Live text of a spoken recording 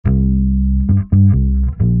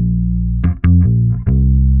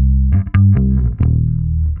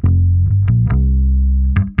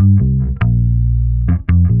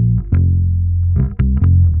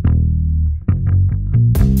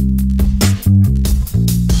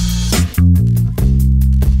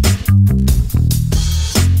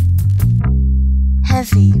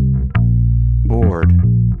Heavy. Bored.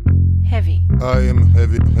 Heavy. I am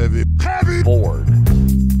heavy. Bored.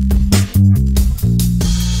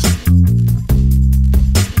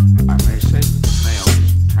 I may say that the male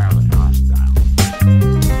is entirely hostile.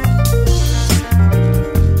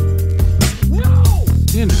 No!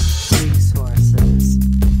 Dinner. Resources.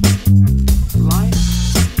 Life,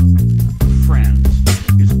 friends,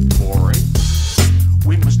 is boring.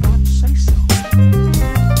 We must not say so.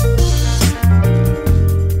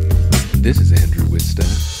 This is Andrew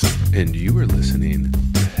Wittstadt, and you are listening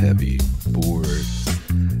to Heavy Bored.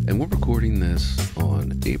 And we're recording this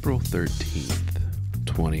on April 13th,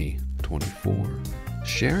 2024.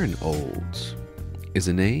 Sharon Olds is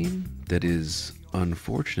a name that is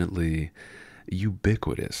unfortunately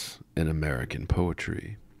ubiquitous in American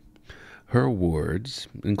poetry. Her awards,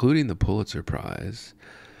 including the Pulitzer Prize,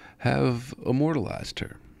 have immortalized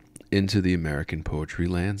her into the American poetry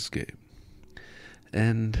landscape.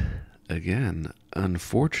 And again,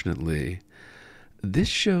 unfortunately, this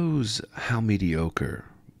shows how mediocre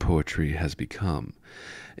poetry has become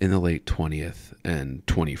in the late 20th and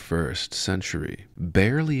 21st century.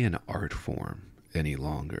 Barely an art form any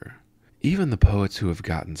longer. Even the poets who have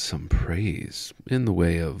gotten some praise in the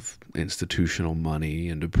way of institutional money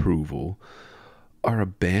and approval are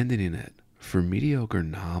abandoning it for mediocre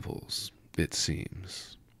novels, it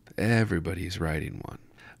seems. Everybody's writing one.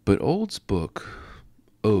 But Olds' book,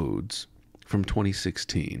 Odes, from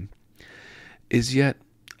 2016, is yet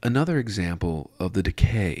another example of the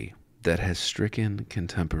decay that has stricken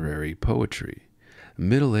contemporary poetry.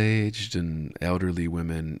 Middle-aged and elderly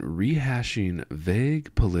women rehashing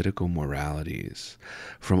vague political moralities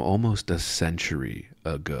from almost a century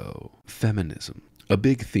ago. Feminism, a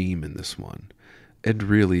big theme in this one, and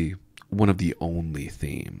really one of the only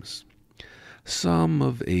themes. Some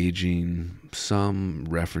of aging, some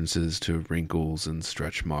references to wrinkles and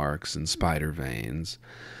stretch marks and spider veins,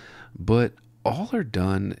 but all are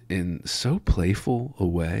done in so playful a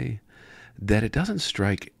way that it doesn't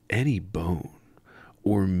strike any bone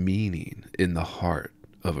or meaning in the heart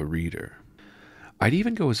of a reader. I'd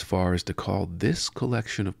even go as far as to call this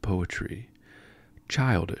collection of poetry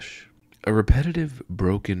childish, a repetitive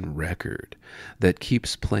broken record that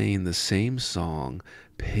keeps playing the same song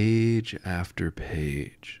page after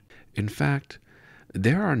page. In fact,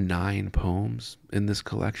 there are 9 poems in this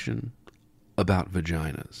collection about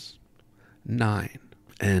vaginas. 9.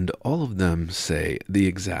 And all of them say the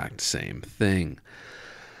exact same thing.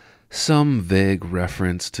 Some vague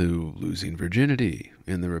reference to losing virginity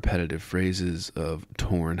in the repetitive phrases of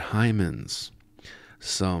torn hymens.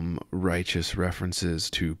 Some righteous references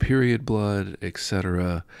to period blood,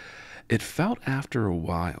 etc. It felt after a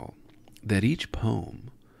while that each poem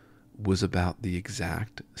was about the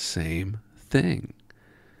exact same thing.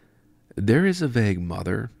 There is a vague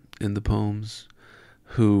mother in the poems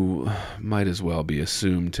who might as well be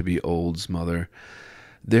assumed to be Olds' mother.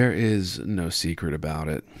 There is no secret about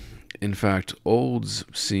it. In fact, Olds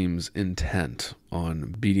seems intent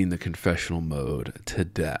on beating the confessional mode to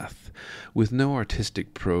death, with no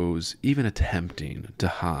artistic prose even attempting to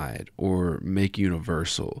hide or make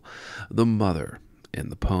universal the mother in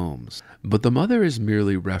the poems. But the mother is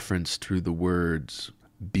merely referenced through the words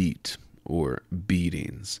beat or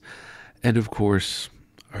beatings, and of course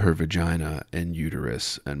her vagina and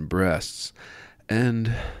uterus and breasts,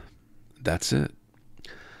 and that's it.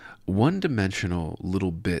 One-dimensional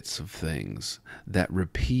little bits of things that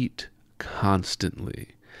repeat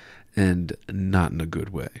constantly, and not in a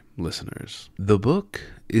good way, listeners. The book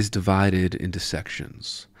is divided into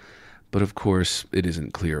sections, but of course it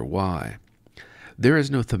isn't clear why. There is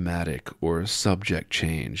no thematic or subject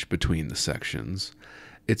change between the sections.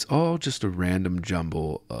 It's all just a random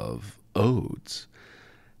jumble of odes.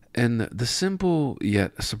 And the simple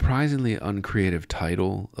yet surprisingly uncreative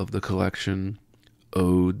title of the collection,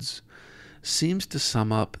 Odes, seems to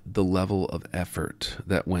sum up the level of effort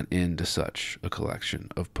that went into such a collection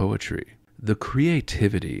of poetry. The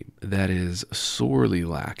creativity that is sorely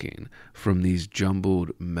lacking from these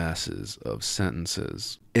jumbled messes of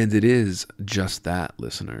sentences. And it is just that,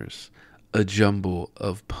 listeners, a jumble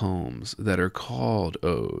of poems that are called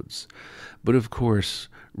odes, but of course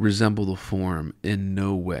resemble the form in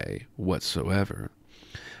no way whatsoever.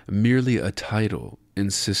 Merely a title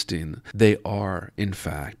insisting they are, in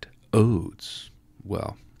fact, odes.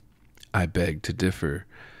 Well, I beg to differ.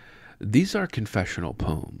 These are confessional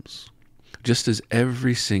poems, just as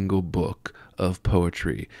every single book of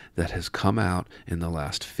poetry that has come out in the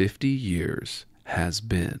last 50 years has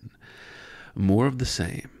been. More of the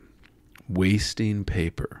same, wasting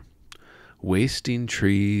paper, wasting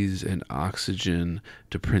trees and oxygen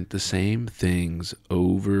to print the same things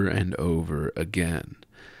over and over again.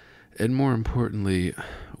 And more importantly,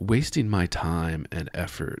 wasting my time and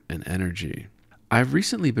effort and energy. I've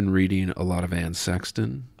recently been reading a lot of Anne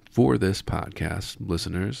Sexton for this podcast,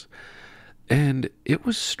 listeners, and it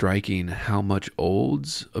was striking how much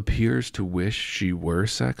Olds appears to wish she were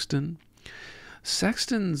Sexton.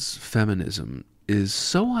 Sexton's feminism is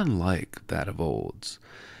so unlike that of Olds,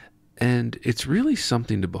 and it's really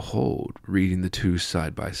something to behold reading the two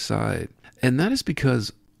side by side. And that is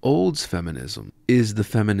because Olds' feminism is the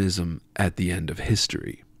feminism at the end of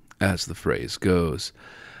history, as the phrase goes,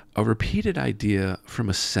 a repeated idea from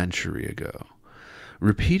a century ago,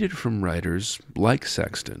 repeated from writers like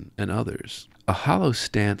Sexton and others, a hollow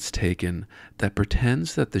stance taken that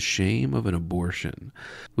pretends that the shame of an abortion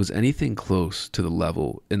was anything close to the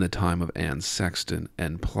level in the time of Anne Sexton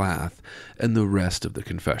and Plath and the rest of the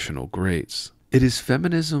confessional greats. It is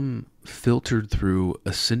feminism filtered through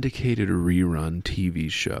a syndicated rerun TV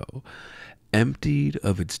show, emptied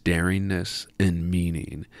of its daringness and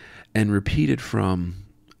meaning, and repeated from,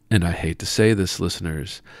 and I hate to say this,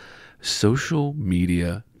 listeners, social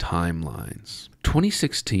media timelines.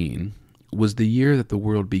 2016 was the year that the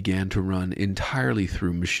world began to run entirely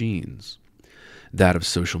through machines, that of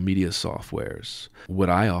social media softwares, what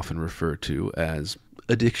I often refer to as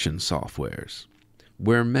addiction softwares,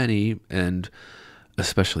 where many, and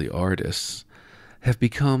especially artists, have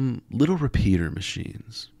become little repeater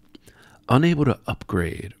machines, unable to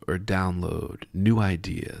upgrade or download new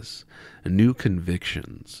ideas, new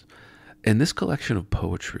convictions. And this collection of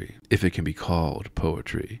poetry, if it can be called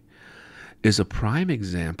poetry, is a prime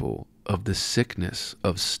example of the sickness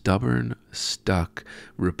of stubborn, stuck,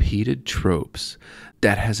 repeated tropes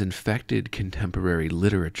that has infected contemporary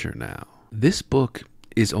literature now. This book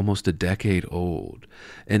is almost a decade old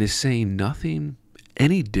and is saying nothing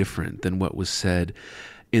any different than what was said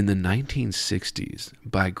in the 1960s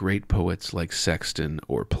by great poets like Sexton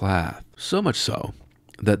or Plath. So much so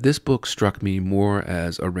that this book struck me more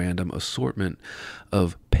as a random assortment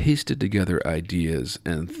of pasted together ideas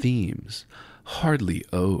and themes, hardly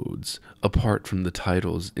odes, apart from the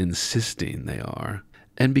titles insisting they are.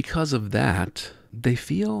 And because of that, they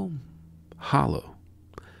feel hollow,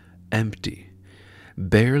 empty,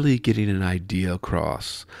 barely getting an idea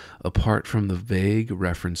across, apart from the vague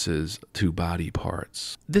references to body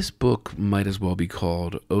parts. This book might as well be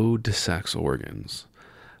called Ode to Sex Organs.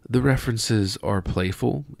 The references are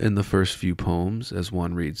playful in the first few poems as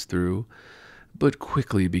one reads through, but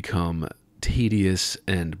quickly become tedious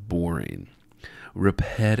and boring,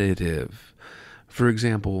 repetitive. For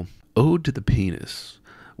example, Ode to the Penis,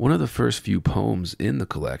 one of the first few poems in the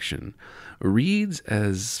collection, reads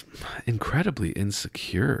as incredibly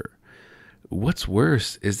insecure. What's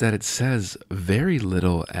worse is that it says very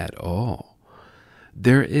little at all.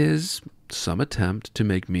 There is some attempt to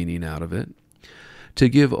make meaning out of it. To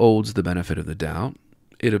give Olds the benefit of the doubt,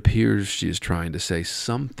 it appears she is trying to say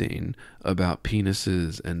something about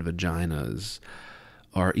penises and vaginas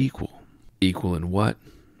are equal. Equal in what?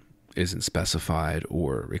 Isn't specified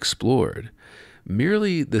or explored.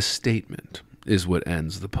 Merely the statement is what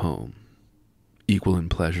ends the poem. Equal in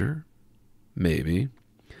pleasure? Maybe.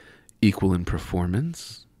 Equal in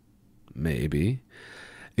performance? Maybe.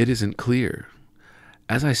 It isn't clear.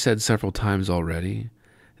 As I said several times already,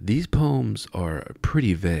 these poems are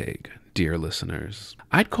pretty vague, dear listeners.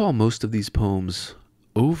 I'd call most of these poems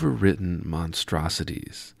overwritten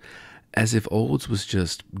monstrosities, as if Olds was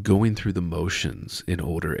just going through the motions in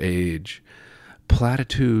older age,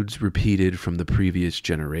 platitudes repeated from the previous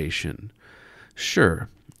generation. Sure,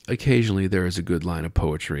 occasionally there is a good line of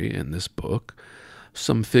poetry in this book,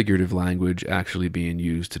 some figurative language actually being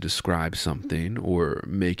used to describe something or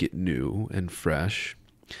make it new and fresh.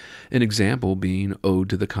 An example being Ode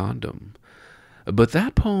to the Condom. But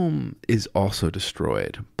that poem is also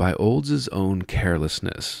destroyed by Olds' own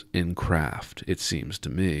carelessness in craft, it seems to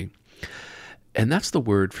me. And that's the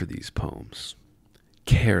word for these poems.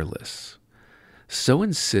 Careless. So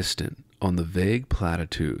insistent on the vague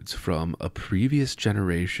platitudes from a previous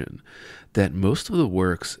generation that most of the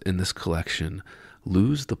works in this collection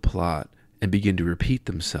lose the plot and begin to repeat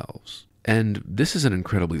themselves. And this is an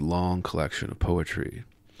incredibly long collection of poetry.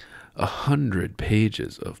 100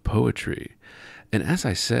 pages of poetry. And as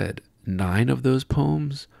I said, 9 of those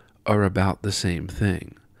poems are about the same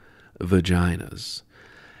thing. Vaginas.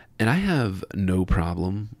 And I have no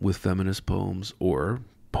problem with feminist poems or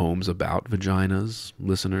poems about vaginas,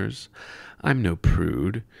 listeners. I'm no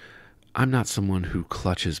prude. I'm not someone who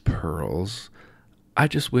clutches pearls. I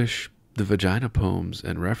just wish the vagina poems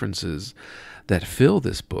and references that fill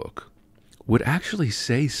this book would actually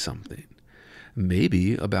say something.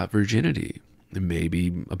 Maybe about virginity,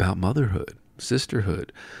 maybe about motherhood,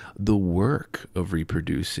 sisterhood, the work of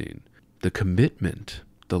reproducing, the commitment,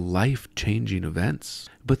 the life-changing events.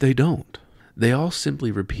 But they don't. They all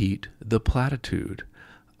simply repeat the platitude,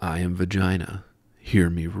 I am vagina, hear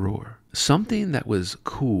me roar. Something that was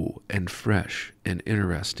cool and fresh and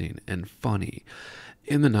interesting and funny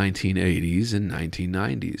in the 1980s and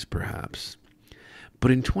 1990s, perhaps.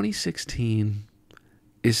 But in 2016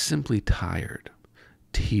 is simply tired,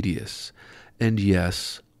 tedious, and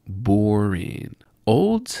yes, boring.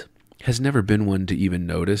 Olds has never been one to even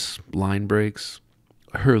notice line breaks.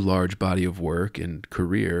 Her large body of work and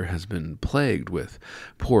career has been plagued with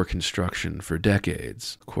poor construction for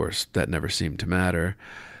decades. Of course, that never seemed to matter.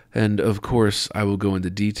 And of course, I will go into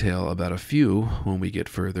detail about a few when we get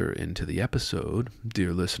further into the episode,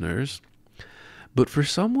 dear listeners. But for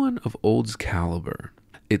someone of Olds' caliber,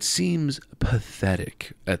 it seems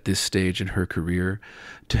pathetic at this stage in her career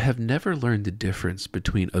to have never learned the difference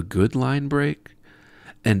between a good line break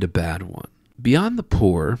and a bad one. Beyond the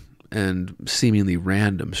poor and seemingly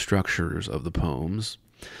random structures of the poems,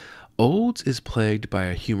 Olds is plagued by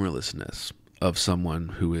a humorlessness of someone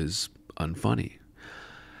who is unfunny,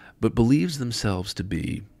 but believes themselves to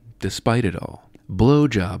be, despite it all.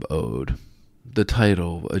 Blowjob Ode, the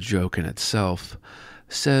title a joke in itself,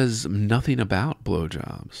 says nothing about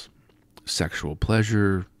blowjobs, sexual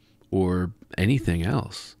pleasure, or anything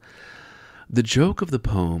else. The joke of the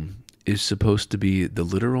poem is supposed to be the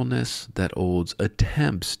literalness that Olds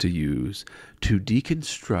attempts to use to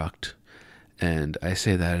deconstruct, and I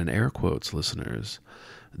say that in air quotes, listeners,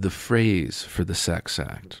 the phrase for the sex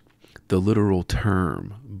act, the literal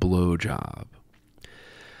term, blowjob.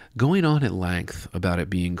 Going on at length about it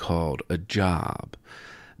being called a job,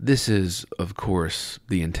 this is, of course,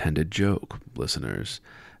 the intended joke, listeners,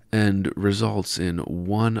 and results in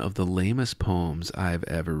one of the lamest poems I've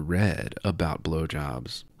ever read about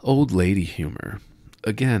blowjobs. Old lady humor.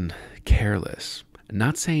 Again, careless.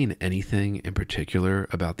 Not saying anything in particular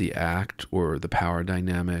about the act or the power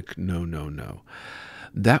dynamic. No.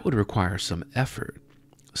 That would require some effort,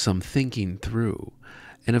 some thinking through.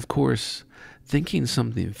 And of course, thinking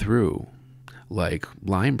something through, like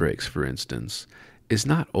line breaks for instance, is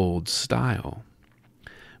not Olds' style.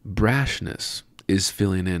 Brashness is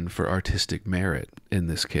filling in for artistic merit in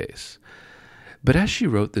this case. But as she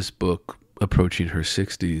wrote this book, approaching her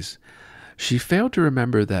 60s, she failed to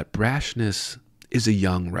remember that brashness is a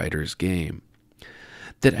young writer's game.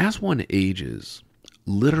 That as one ages,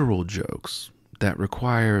 literal jokes that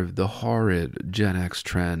require the horrid Gen X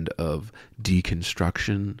trend of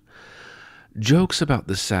deconstruction, jokes about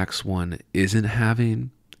the sex one isn't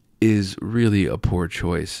having, is really a poor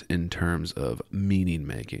choice in terms of meaning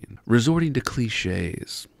making. Resorting to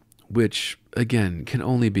cliches, which again can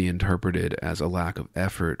only be interpreted as a lack of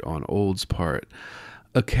effort on Olds' part,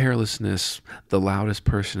 a carelessness the loudest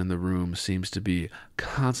person in the room seems to be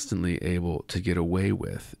constantly able to get away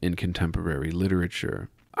with in contemporary literature.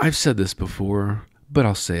 I've said this before, but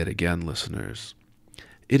I'll say it again, listeners.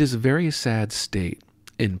 It is a very sad state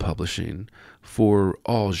in publishing for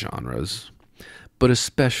all genres, but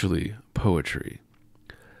especially poetry.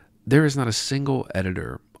 There is not a single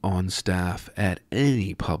editor on staff at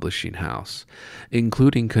any publishing house,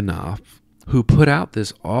 including Knopf, who put out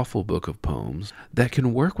this awful book of poems that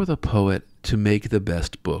can work with a poet to make the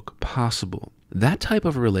best book possible. That type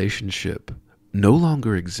of relationship no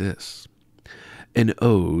longer exists. And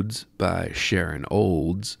Odes by Sharon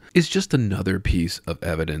Olds is just another piece of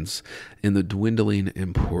evidence in the dwindling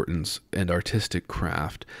importance and artistic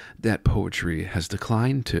craft that poetry has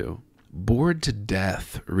declined to. Bored to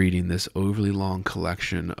death reading this overly long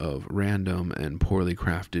collection of random and poorly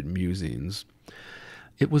crafted musings,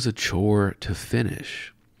 it was a chore to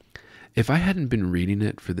finish. If I hadn't been reading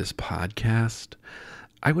it for this podcast,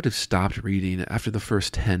 I would have stopped reading after the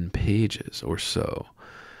first 10 pages or so.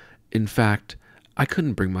 In fact, I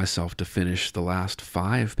couldn't bring myself to finish the last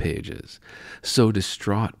 5 pages, so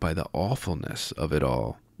distraught by the awfulness of it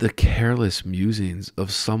all. The careless musings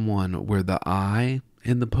of someone where the I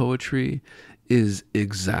in the poetry is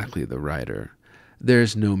exactly the writer.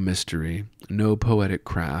 There's no mystery, no poetic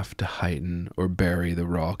craft to heighten or bury the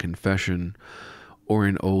raw confession, or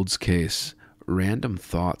in Olds' case, random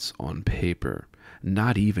thoughts on paper,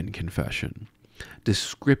 not even confession.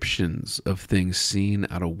 Descriptions of things seen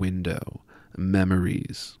out a window,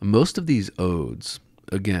 memories. Most of these odes,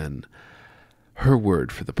 again, her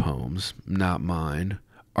word for the poems, not mine,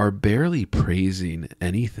 are barely praising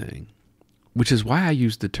anything, which is why I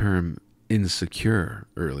used the term insecure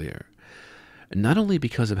earlier. not only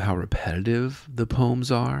because of how repetitive the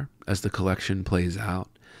poems are as the collection plays out,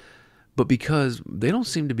 but because they don't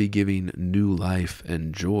seem to be giving new life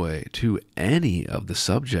and joy to any of the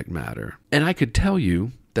subject matter. And I could tell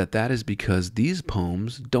you that that is because these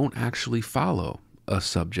poems don't actually follow a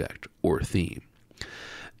subject or theme.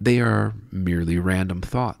 They are merely random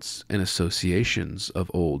thoughts and associations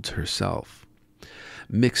of Olds herself,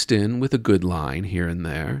 mixed in with a good line here and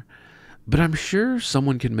there. But I'm sure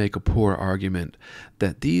someone can make a poor argument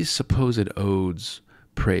that these supposed odes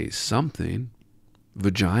praise something.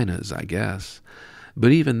 Vaginas, I guess.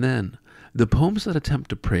 But even then, the poems that attempt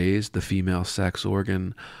to praise the female sex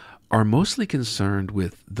organ are mostly concerned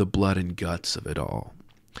with the blood and guts of it all.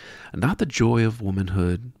 Not the joy of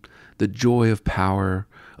womanhood, the joy of power,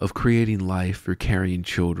 of creating life or carrying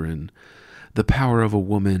children, the power of a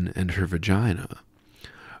woman and her vagina,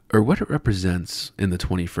 or what it represents in the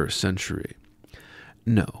 21st century.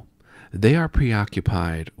 No, they are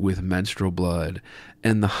preoccupied with menstrual blood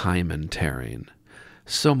and the hymen tearing,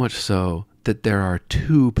 so much so that there are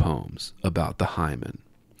 2 poems about the hymen.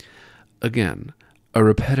 Again, a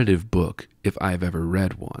repetitive book if I've ever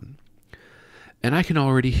read one. And I can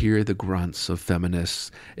already hear the grunts of feminists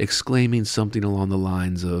exclaiming something along the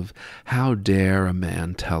lines of, "How dare a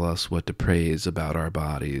man tell us what to praise about our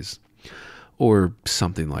bodies?" Or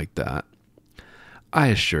something like that. I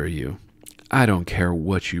assure you, I don't care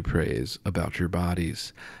what you praise about your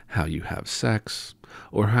bodies, how you have sex,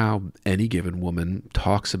 or how any given woman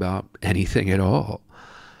talks about anything at all.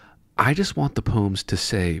 I just want the poems to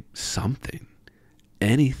say something,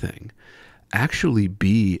 anything, actually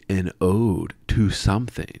be an ode to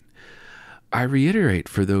something. I reiterate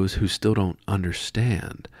for those who still don't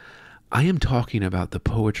understand, I am talking about the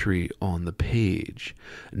poetry on the page,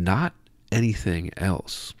 not anything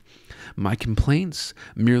else. My complaints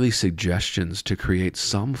merely suggestions to create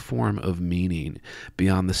some form of meaning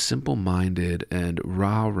beyond the simple-minded and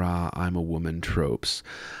rah-rah I'm a woman tropes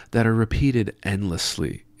that are repeated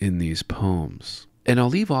endlessly in these poems. And I'll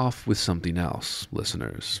leave off with something else,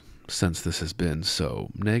 listeners, since this has been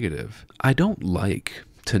so negative. I don't like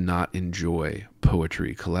to not enjoy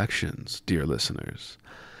poetry collections, dear listeners.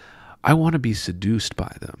 I want to be seduced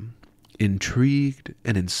by them, intrigued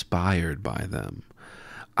and inspired by them.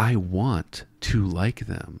 I want to like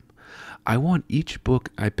them. I want each book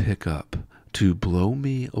I pick up to blow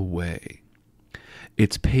me away.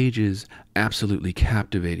 Its pages absolutely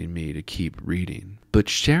captivating me to keep reading. But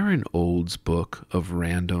Sharon Olds' book of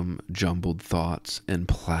random, jumbled thoughts and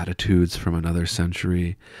platitudes from another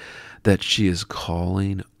century that she is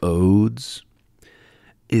calling Odes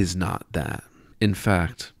is not that. In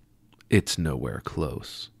fact, it's nowhere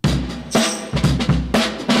close.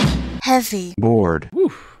 Heavy. Bored.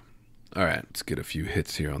 Whew. All right, let's get a few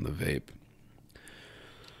hits here on the vape.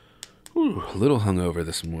 Whew, a little hungover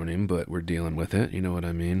this morning, but we're dealing with it. You know what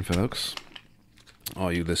I mean, folks?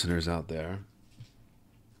 All you listeners out there.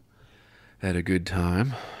 Had a good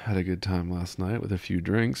time. Had a good time last night with a few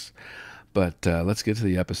drinks. But let's get to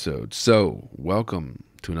the episode. So, welcome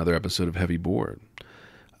to another episode of Heavy Bored.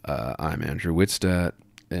 I'm Andrew Wittstadt,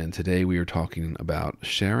 and today we are talking about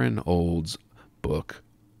Sharon Olds' book,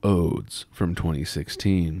 Odes, from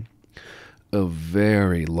 2016. A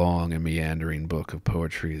very long and meandering book of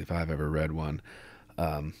poetry, if I've ever read one.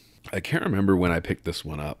 I can't remember when I picked this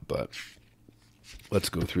one up, but let's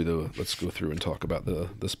go through and talk about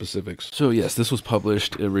the specifics. So yes, this was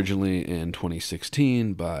published originally in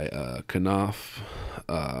 2016 by Knopf.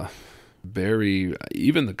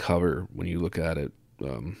 Even the cover, when you look at it,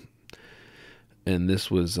 and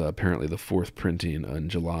this was apparently the 4th printing in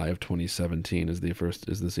July of 2017 is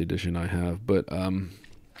this edition I have. But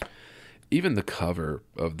even the cover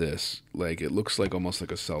of this, like, it looks like almost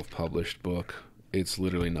like a self-published book. It's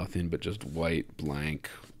literally nothing but just white blank,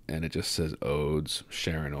 and it just says Odes,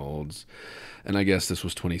 Sharon Olds. And I guess this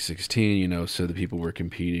was 2016, so the people were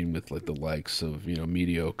competing with like the likes of,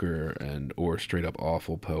 mediocre or straight up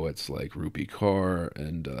awful poets like Rupi Kaur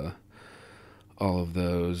and all of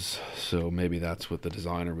those. So maybe that's what the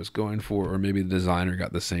designer was going for, or maybe the designer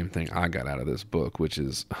got the same thing I got out of this book, which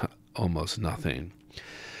is almost nothing.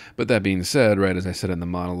 But that being said, right, as I said in the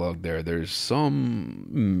monologue there's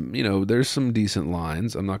some, there's some decent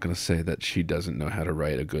lines. I'm not going to say that she doesn't know how to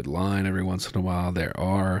write a good line every once in a while. There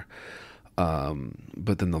are.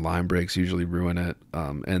 But then the line breaks usually ruin it.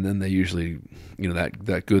 And then they usually,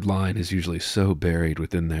 that good line is usually so buried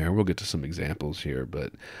within there. We'll get to some examples here,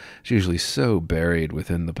 but it's usually so buried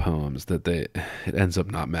within the poems that it ends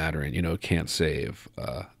up not mattering, can't save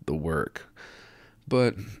the work.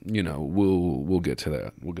 But, we'll get to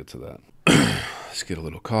that. We'll get to that. Let's get a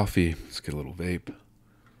little coffee. Let's get a little vape.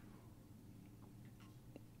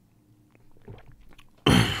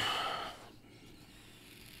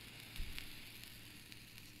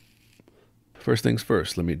 First things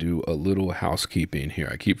first, let me do a little housekeeping here.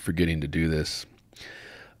 I keep forgetting to do this.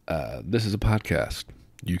 This is a podcast.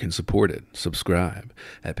 You can support it. Subscribe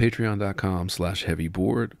at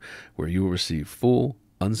patreon.com/heavyboard, where you will receive full,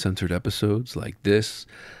 uncensored episodes like this.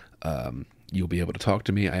 You'll be able to talk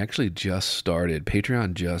to me. I actually just started.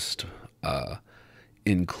 Patreon just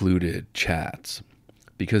included chats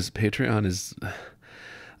because Patreon is... I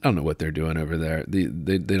don't know what they're doing over there. They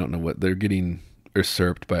don't know what they're getting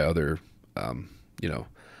usurped by other,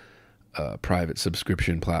 private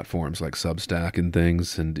subscription platforms like Substack and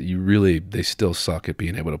things. And they still suck at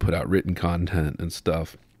being able to put out written content and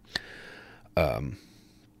stuff.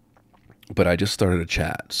 But I just started a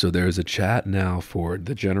chat. So there is a chat now for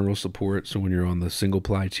the general support. So when you're on the single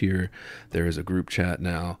ply tier, there is a group chat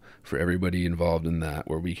now for everybody involved in that,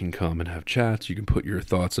 where we can come and have chats. You can put your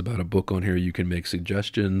thoughts about a book on here. You can make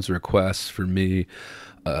suggestions, requests for me,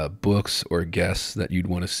 books or guests that you'd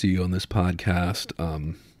want to see on this podcast.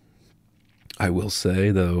 I will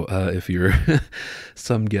say, though, if you're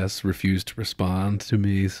some guests refuse to respond to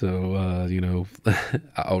me, so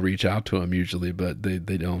I'll reach out to them usually, but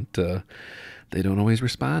they don't always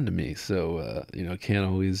respond to me, so can't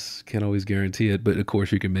always guarantee it. But of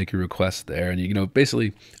course, you can make your requests there, and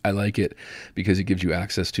basically, I like it because it gives you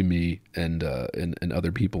access to me and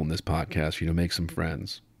other people in this podcast. Make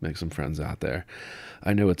some friends out there.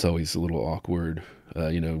 I know it's always a little awkward.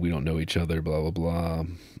 We don't know each other, blah blah blah,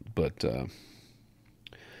 but.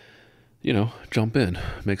 Jump in,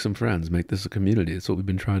 make some friends, make this a community. It's what we've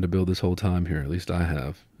been trying to build this whole time here. At least I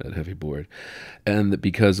have at Heavy Board. And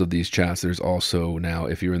because of these chats, there's also now,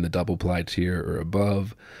 if you're in the double ply tier or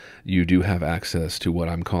above, you do have access to what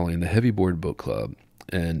I'm calling the Heavy Board Book Club.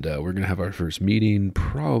 And we're going to have our first meeting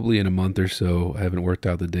probably in a month or so. I haven't worked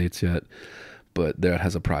out the dates yet. But that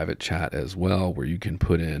has a private chat as well where you can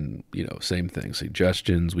put in, same thing,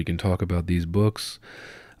 suggestions. We can talk about these books.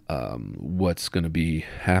 What's going to be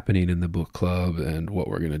happening in the book club and what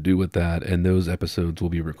we're going to do with that. And those episodes will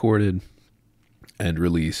be recorded and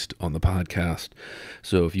released on the podcast.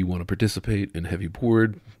 So if you want to participate in Heavy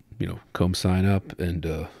Board, come sign up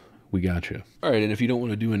and we got you. All right. And if you don't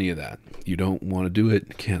want to do any of that, you don't want to do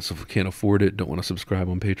it, can't afford it, don't want to subscribe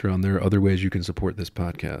on Patreon, there are other ways you can support this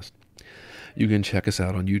podcast. You can check us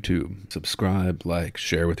out on YouTube, subscribe, like,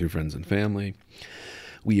 share with your friends and family.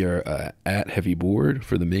 We are at Heavy Board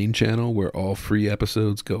for the main channel where all free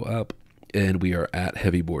episodes go up. And we are at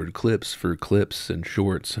Heavy Board Clips for clips and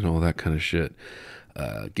shorts and all that kind of shit.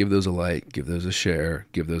 Give those a like, give those a share,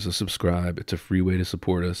 give those a subscribe. It's a free way to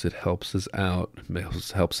support us. It helps us out,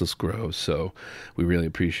 helps us grow. So we really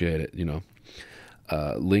appreciate it,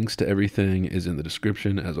 Links to everything is in the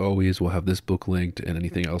description. As always, we'll have this book linked and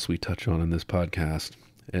anything else we touch on in this podcast.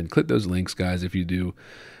 And click those links, guys, if you do,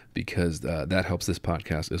 because that helps this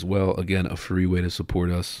podcast as well. Again, a free way to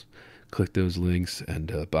support us. Click those links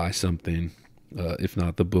and buy something. If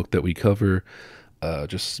not the book that we cover,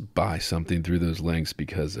 just buy something through those links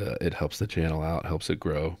because it helps the channel out, helps it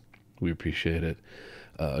grow. We appreciate it.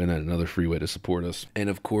 And then another free way to support us. And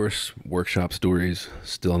of course, workshop stories,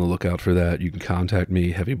 still on the lookout for that. You can contact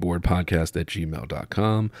me,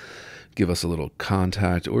 heavyboardpodcast@gmail.com. Give us a little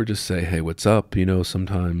contact or just say, hey, what's up?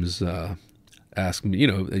 Sometimes ask me,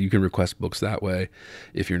 you can request books that way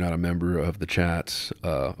if you're not a member of the chats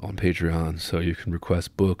on Patreon. So you can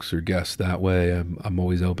request books or guests that way. I'm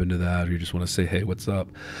always open to that. Or you just want to say, hey, what's up?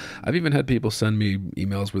 I've even had people send me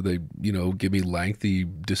emails where they, give me lengthy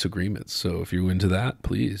disagreements. So if you're into that,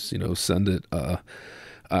 please, send it.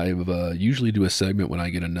 I usually do a segment when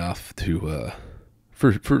I get enough to,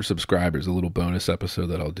 for subscribers, a little bonus episode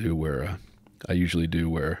that I'll do where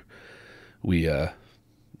we,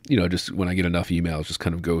 just when I get enough emails, just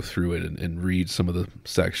kind of go through it and read some of the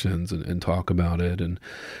sections and talk about it. And,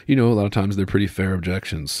 a lot of times they're pretty fair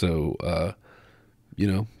objections. So,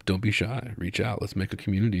 don't be shy. Reach out. Let's make a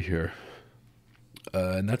community here.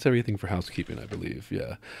 And that's everything for housekeeping, I believe.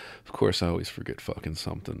 Yeah. Of course, I always forget fucking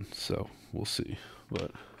something. So we'll see.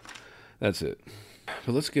 But that's it.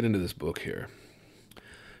 But let's get into this book here.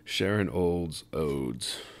 Sharon Olds'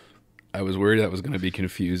 Odes. I was worried that was going to be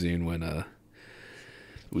confusing when,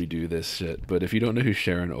 we do this shit. But if you don't know who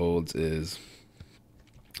Sharon Olds is,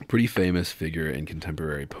 pretty famous figure in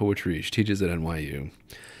contemporary poetry. She teaches at NYU.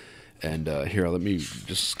 And here, let me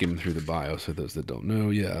just skim through the bio for those that don't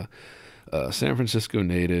know. Yeah. San Francisco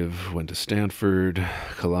native, went to Stanford,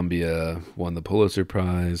 Columbia, won the Pulitzer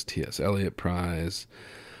Prize, T.S. Eliot Prize,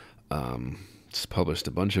 just published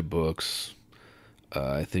a bunch of books.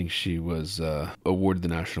 I think she was awarded the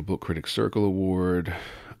National Book Critics Circle Award,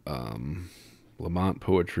 Lamont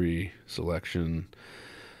Poetry Selection.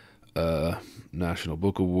 National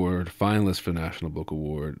Book Award, finalist for National Book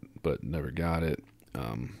Award, but never got it.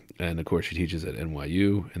 And of course, she teaches at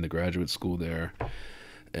NYU in the graduate school there,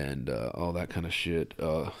 and all that kind of shit.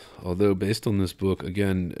 Although, based on this book,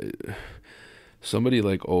 again, somebody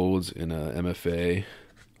like Olds in a MFA,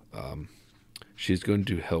 she's going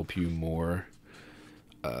to help you more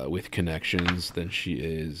with connections than she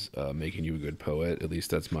is making you a good poet. At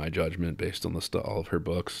least that's my judgment based on all of her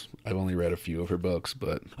books. I've only read a few of her books,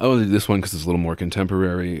 but I will do this one because it's a little more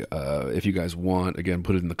contemporary. If you guys want, again,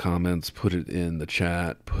 put it in the comments, put it in the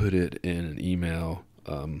chat, put it in an email.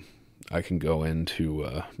 I can go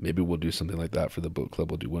into, maybe we'll do something like that for the book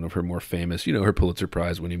club. We'll do one of her more famous, her Pulitzer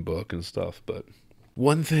Prize winning book and stuff. But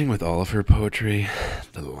one thing with all of her poetry,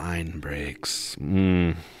 the line breaks.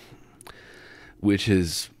 Which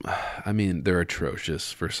is, they're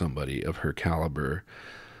atrocious for somebody of her caliber.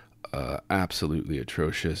 Absolutely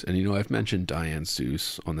atrocious. And, I've mentioned Diane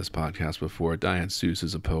Seuss on this podcast before. Diane Seuss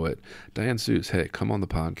is a poet. Diane Seuss, hey, come on the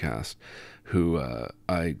podcast, who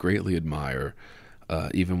I greatly admire,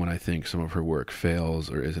 even when I think some of her work fails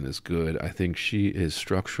or isn't as good. I think she is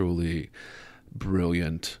structurally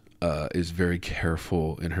brilliant, is very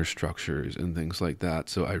careful in her structures and things like that.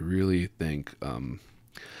 So I really think...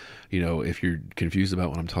 if you're confused about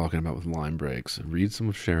what I'm talking about with line breaks, read some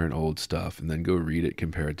of Sharon Olds stuff and then go read it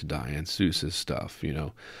compared to Diane Seuss's stuff.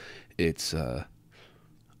 It's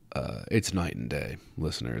night and day,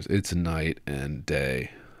 listeners. It's night and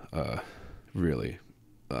day. Really.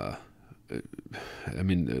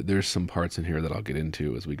 There's some parts in here that I'll get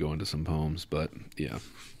into as we go into some poems, but yeah.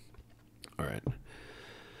 All right.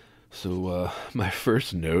 So my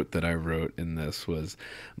first note that I wrote in this was,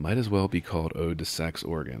 might as well be called Ode to Sex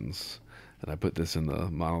Organs. And I put this in the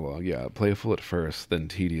monologue. Yeah, playful at first, then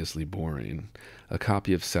tediously boring. A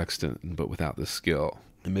copy of Sexton, but without the skill.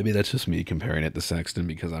 And maybe that's just me comparing it to Sexton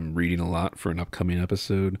because I'm reading a lot for an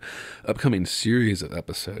upcoming series of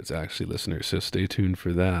episodes, actually, listeners. So stay tuned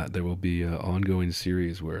for that. There will be an ongoing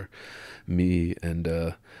series where me and...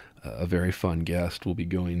 a very fun guest will be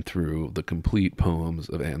going through the complete poems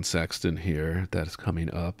of Anne Sexton here. That is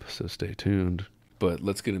coming up, so stay tuned. But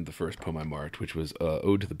let's get into the first poem I marked, which was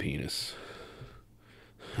Ode to the Penis.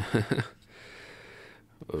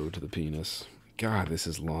 Ode to the Penis. God, this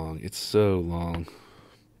is long. It's so long.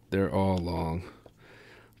 They're all long.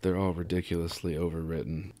 They're all ridiculously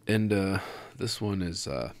overwritten. And this one is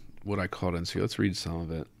what I called Insecure. Let's read some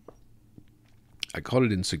of it. I called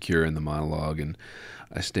it Insecure in the monologue, and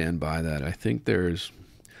I stand by that. I think this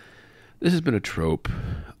has been a trope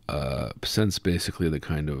since basically the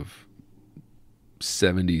kind of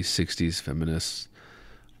 70s, 60s feminists,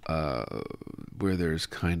 where there's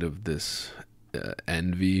kind of this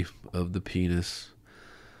envy of the penis.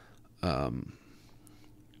 And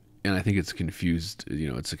I think it's confused,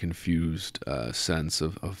 it's a confused sense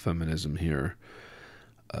of feminism here.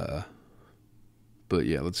 But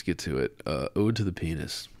yeah, let's get to it. Ode to the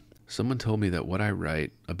Penis. Someone told me that what I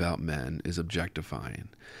write about men is objectifying.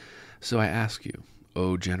 So I ask you,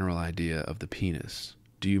 O general idea of the penis,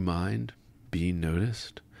 do you mind being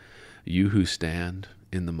noticed? You who stand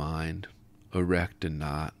in the mind, erect and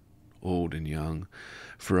not, old and young,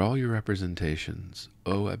 for all your representations,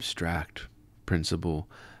 O abstract principle,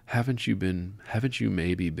 haven't you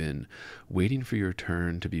maybe been waiting for your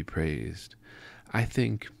turn to be praised? I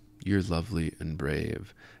think you're lovely and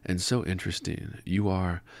brave, and so interesting. You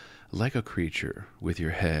are like a creature with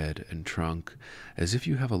your head and trunk, as if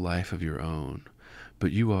you have a life of your own.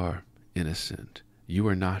 But you are innocent. You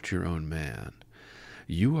are not your own man.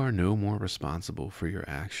 You are no more responsible for your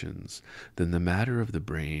actions than the matter of the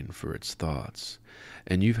brain for its thoughts.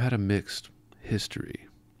 And you've had a mixed history.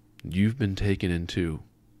 You've been taken into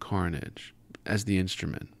carnage as the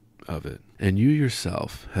instrument of it. And you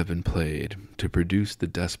yourself have been played to produce the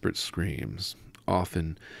desperate screams.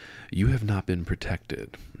 Often you have not been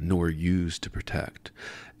protected, nor used to protect,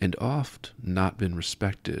 and oft not been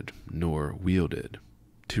respected, nor wielded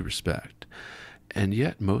to respect. And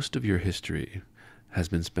yet most of your history has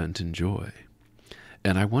been spent in joy.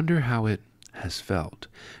 And I wonder how it has felt,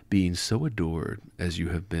 being so adored as you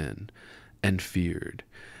have been, and feared.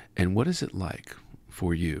 And what is it like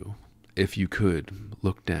for you, if you could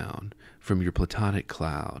look down from your platonic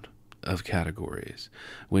cloud of categories,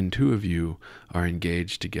 when two of you are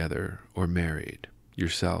engaged together or married,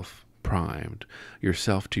 yourself primed,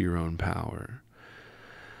 yourself to your own power.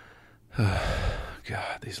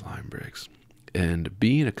 God, these line breaks. And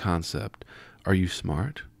being a concept, are you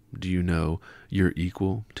smart? Do you know you're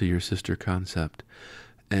equal to your sister concept?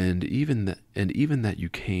 And even that you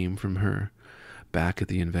came from her, back at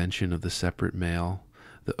the invention of the separate male,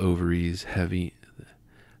 the ovaries heavy,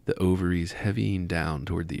 the ovaries heavying down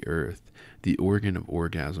toward the earth, the organ of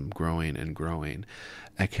orgasm growing and growing.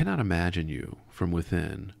 I cannot imagine you from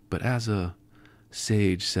within, but as a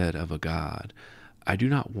sage said of a god, I do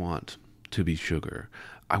not want to be sugar.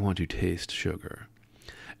 I want to taste sugar.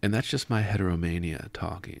 And that's just my heteromania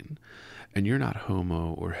talking. And you're not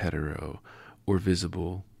homo or hetero or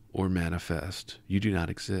visible or manifest. You do not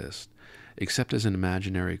exist, except as an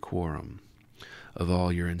imaginary quorum of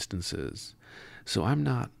all your instances. So I'm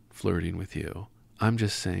not flirting with you. I'm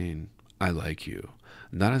just saying I like you,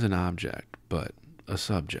 not as an object, but a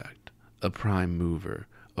subject, a prime mover,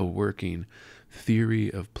 a working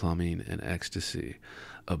theory of plumbing and ecstasy,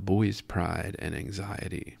 a boy's pride and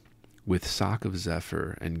anxiety, with sock of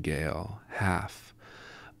zephyr and gale, half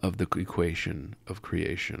of the equation of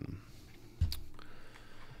creation.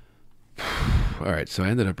 All right, so I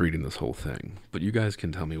ended up reading this whole thing, but you guys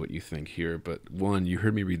can tell me what you think here. But one, you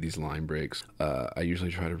heard me read these line breaks. I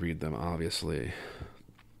usually try to read them, obviously.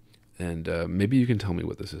 And maybe you can tell me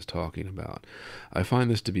what this is talking about. I find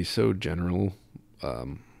this to be so general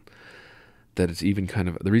that it's even kind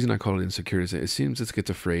of... The reason I call it insecure is it seems it gets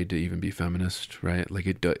afraid to even be feminist, right? Like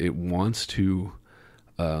it wants to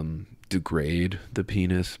degrade the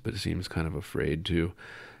penis, but it seems kind of afraid to.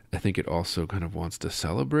 I think it also kind of wants to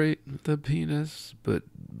celebrate the penis, but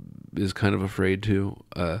is kind of afraid to.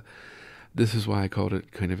 This is why I called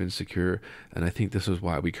it kind of insecure, and I think this is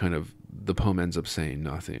why the poem ends up saying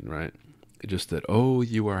nothing, right? Just that, oh,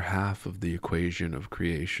 you are half of the equation of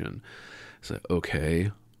creation. It's like,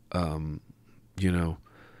 okay,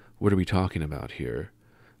 what are we talking about here?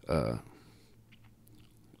 I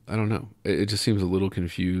don't know. It just seems a little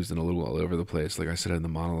confused and a little all over the place. Like I said in the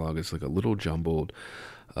monologue, it's like a little jumbled,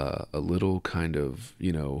 a little kind of,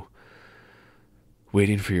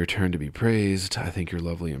 waiting for your turn to be praised. I think you're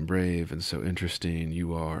lovely and brave and so interesting.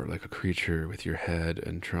 You are like a creature with your head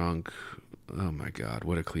and trunk. Oh my God,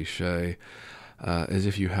 what a cliche. As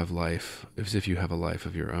if you have a life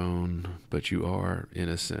of your own, but you are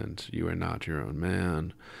innocent. You are not your own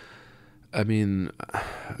man. I mean,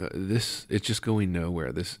 it's just going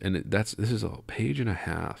nowhere. This is a page and a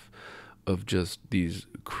half of just these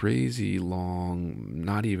crazy long,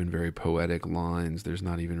 not even very poetic lines. There's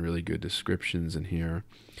not even really good descriptions in here.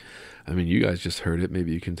 I mean, you guys just heard it.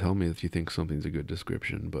 Maybe you can tell me if you think something's a good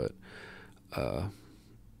description, but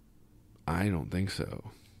I don't think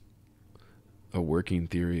so. A working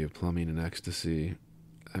theory of plumbing and ecstasy.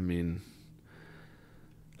 I mean,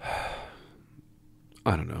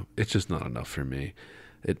 I don't know. It's just not enough for me.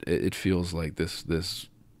 It feels like this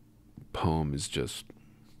poem is just...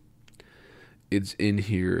 It's in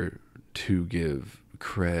here to give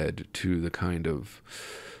cred to the kind of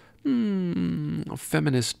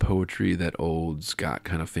feminist poetry that Odes got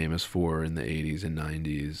kind of famous for in the 80s and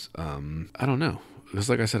 90s. I don't know. Because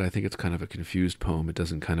like I said, I think it's kind of a confused poem. It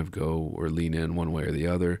doesn't kind of go or lean in one way or the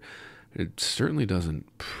other. It certainly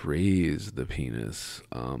doesn't praise the penis.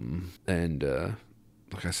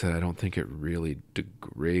 Like I said, I don't think it really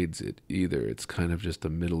degrades it either. It's kind of just a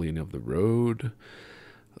middling of the road.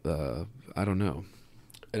 I don't know.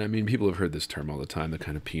 And I mean, people have heard this term all the time, the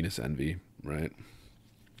kind of penis envy, right?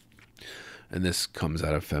 And this comes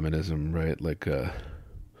out of feminism, right? Like, I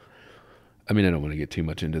mean, I don't want to get too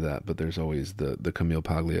much into that, but there's always the Camille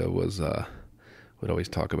Paglia would always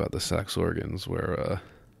talk about the sex organs where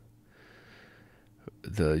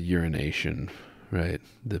the urination, right?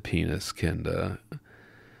 The penis can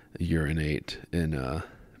urinate in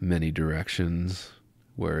many directions,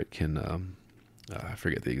 where it can... I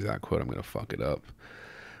forget the exact quote. I'm going to fuck it up.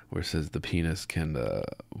 Where it says the penis can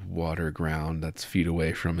water ground that's feet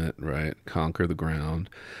away from it, right? Conquer the ground.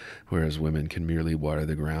 Whereas women can merely water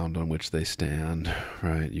the ground on which they stand,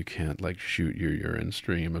 right? You can't like shoot your urine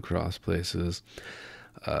stream across places.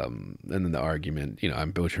 And then the argument,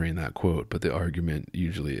 I'm butchering that quote, but the argument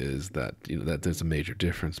usually is that, that there's a major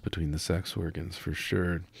difference between the sex organs for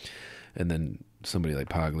sure. And then somebody like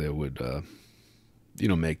Paglia would,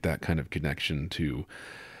 make that kind of connection to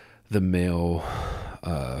the male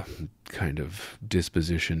kind of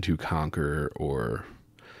disposition to conquer or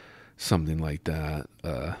something like that.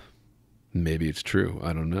 Maybe it's true.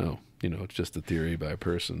 I don't know. It's just a theory by a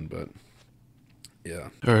person, but yeah.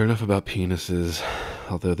 All right, enough about penises,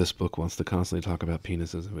 although this book wants to constantly talk about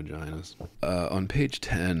penises and vaginas. On page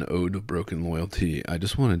 10, Ode of Broken Loyalty, I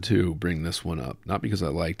just wanted to bring this one up, not because I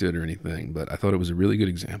liked it or anything, but I thought it was a really good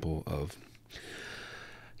example of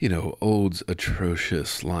Ode's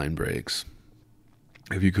atrocious line breaks.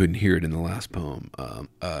 If you couldn't hear it in the last poem,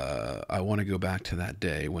 I want to go back to that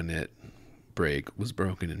day when it was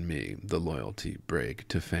broken in me, the loyalty break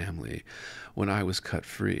to family, when I was cut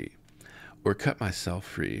free. or cut myself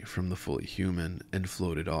free from the fully human and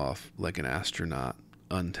floated off like an astronaut,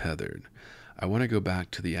 untethered. I want to go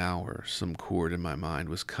back to the hour some cord in my mind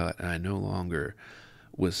was cut and I no longer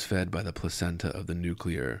was fed by the placenta of the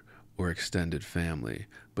nuclear or extended family,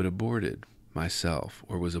 but aborted myself,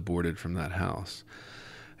 or was aborted from that house.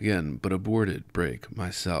 Again, but aborted, break,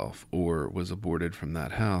 myself, or was aborted from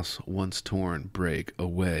that house, once torn, break,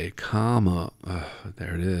 away, comma,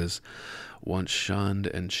 there it is, once shunned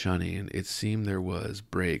and shunning, it seemed there was,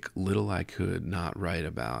 break, little I could not write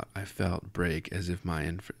about, I felt, break, as if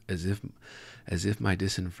my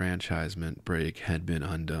disenfranchisement, break, had been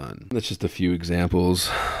undone. That's just a few examples.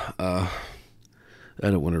 I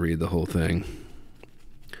don't want to read the whole thing.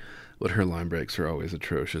 But her line breaks are always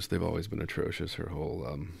atrocious. They've always been atrocious her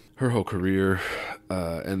whole career.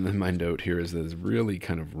 And then my note here is this really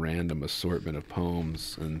kind of random assortment of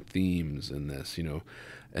poems and themes in this,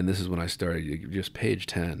 and this is when I started, just page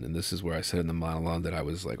 10, and this is where I said in the monologue that I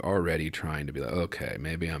was like already trying to be like, okay,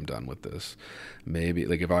 maybe I'm done with this. Maybe,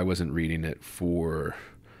 like, if I wasn't reading it for,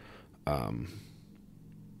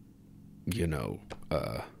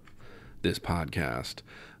 this podcast,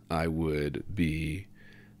 I would be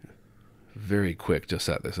very quick to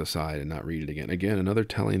set this aside and not read it again. Again, another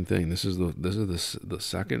telling thing. This is the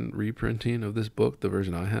second reprinting of this book, the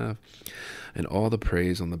version I have, and all the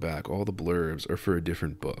praise on the back, all the blurbs are for a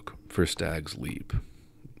different book, for Stag's Leap.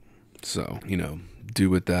 So, do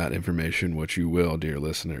with that information what you will, dear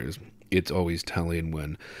listeners. It's always telling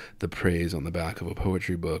when the praise on the back of a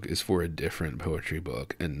poetry book is for a different poetry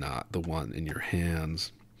book and not the one in your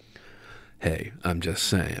hands. Hey, I'm just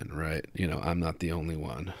saying, right? I'm not the only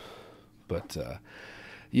one. But,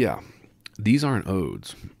 yeah, these aren't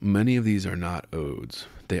odes. Many of these are not odes.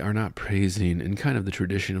 They are not praising in kind of the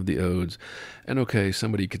tradition of the odes. And, okay,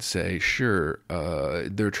 somebody could say, sure,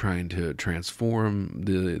 they're trying to transform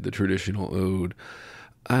the traditional ode.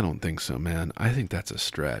 I don't think so, man. I think that's a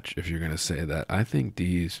stretch if you're going to say that. I think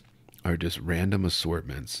these are just random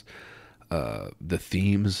assortments. The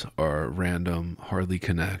themes are random, hardly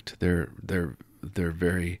connect. They're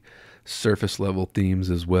very surface level themes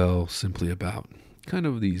as well, simply about kind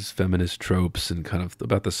of these feminist tropes and kind of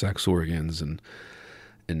about the sex organs and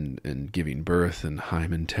giving birth and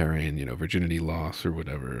hymen tearing, virginity loss or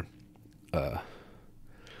whatever.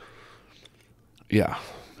 Yeah,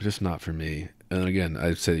 just not for me. And again,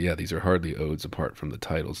 I'd say, yeah, these are hardly odes apart from the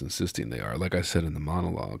titles insisting they are. Like I said in the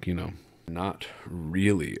monologue, not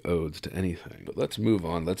really odes to anything. But let's move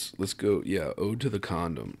on. Let's go. Yeah, Ode to the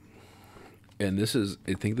Condom. And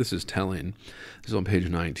I think this is telling. This is on page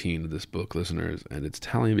 19 of this book, listeners, and it's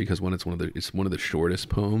telling because it's one of the shortest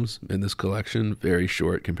poems in this collection, very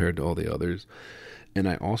short compared to all the others. And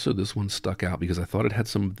this one stuck out because I thought it had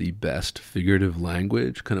some of the best figurative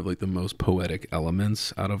language, kind of like the most poetic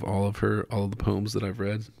elements out of all of the poems that I've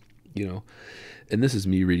read, And this is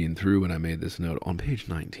me reading through when I made this note on page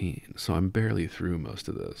 19, so I'm barely through most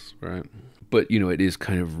of this, right? But, it is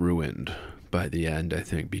kind of ruined by the end, I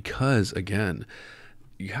think, because, again,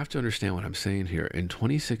 you have to understand what I'm saying here. In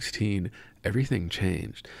 2016, everything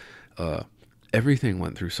changed. Everything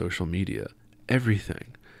went through social media.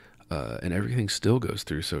 Everything. And everything still goes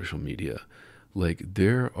through social media. Like,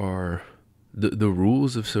 there are... The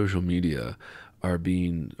rules of social media are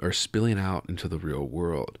spilling out into the real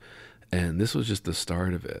world. And this was just the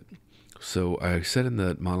start of it. So I said in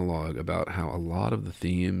the monologue about how a lot of the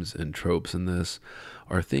themes and tropes in this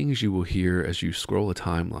are things you will hear as you scroll a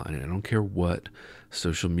timeline. And I don't care what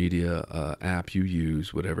social media app you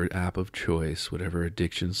use, whatever app of choice, whatever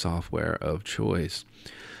addiction software of choice,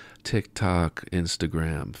 TikTok,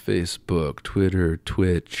 Instagram, Facebook, Twitter,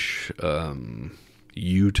 Twitch,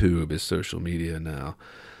 YouTube is social media now.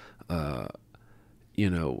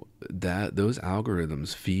 That those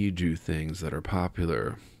algorithms feed you things that are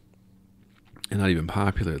popular. And not even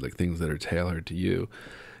popular, like things that are tailored to you.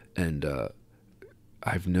 And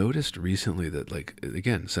I've noticed recently that, like,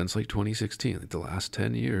 again, since like 2016, like the last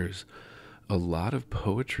 10 years, a lot of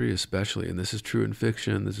poetry especially, and this is true in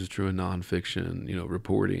fiction, this is true in nonfiction,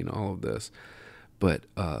 reporting, all of this. But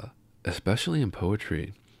especially in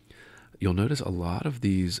poetry, you'll notice a lot of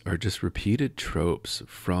these are just repeated tropes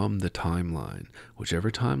from the timeline.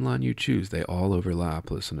 Whichever timeline you choose, they all overlap,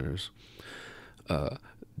 listeners.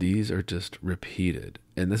 These are just repeated.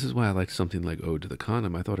 And this is why I like something like Ode to the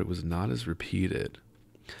Condom. I thought it was not as repeated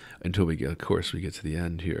until we get to the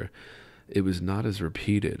end here. it was not as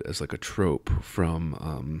repeated as like a trope from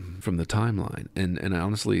the timeline. And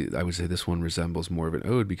honestly, I would say this one resembles more of an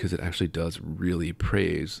ode because it actually does really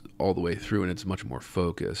praise all the way through, and it's much more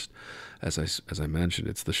focused. As I mentioned,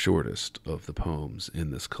 it's the shortest of the poems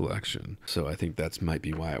in this collection, so I think that might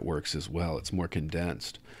be why it works as well. It's more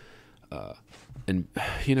condensed. And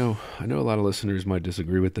you know, I know a lot of listeners might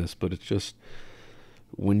disagree with this, but it's just,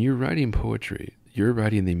 when you're writing poetry, you're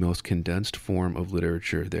writing the most condensed form of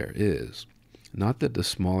literature there is. Not that the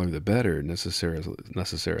smaller the better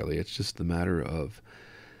necessarily. It's just the matter of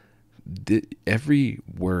every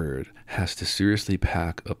word has to seriously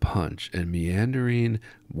pack a punch, and meandering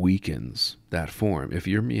weakens that form. If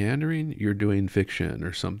you're meandering, you're doing fiction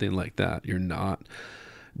or something like that. You're not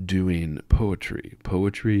doing poetry.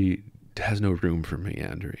 Poetry has no room for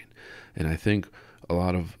meandering. And I think a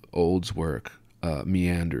lot of Olds' work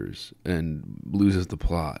meanders and loses the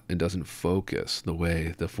plot and doesn't focus the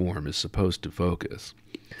way the form is supposed to focus.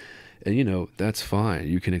 And you know, that's fine.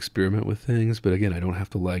 You can experiment with things, but again, I don't have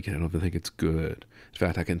to like it. I don't have to think it's good. In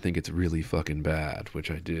fact, I can think it's really fucking bad, which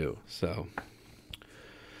I do. So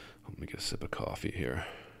let me get a sip of coffee here.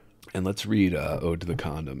 And let's read Ode to the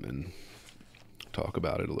Condom and talk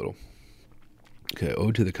about it a little. Okay,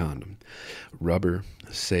 Ode to the Condom. Rubber,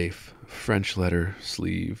 safe, French letter,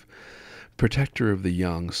 sleeve. Protector of the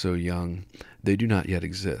young, so young they do not yet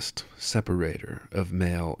exist. Separator of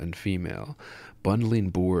male and female. Bundling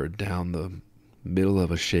board down the middle of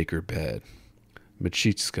a shaker bed.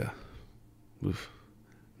 Machitska.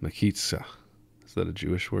 Machitsa. Is that a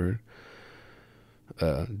Jewish word?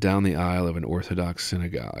 Down the aisle of an Orthodox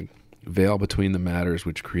synagogue. Veil between the matters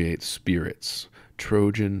which create spirits.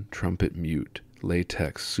 Trojan trumpet mute.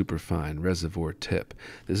 Latex superfine reservoir tip.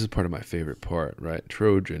 This is part of my favorite part, right?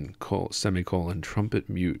 Trojan semicolon trumpet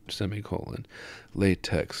mute semicolon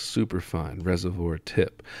latex superfine reservoir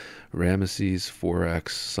tip. Ramesses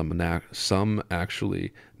 4x some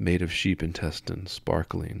actually made of sheep intestine,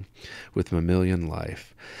 sparkling with mammalian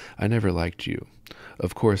life. I never liked you.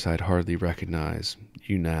 Of course I'd hardly recognize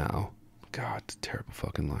you now. God, terrible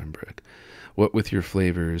fucking line break. What with your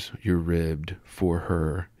flavors, your ribbed, for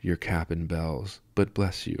her, your cap and bells. But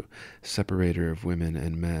bless you, separator of women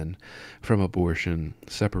and men from abortion,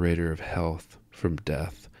 separator of health from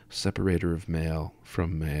death, separator of male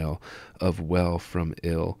from male, of well from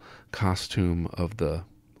ill, costume of the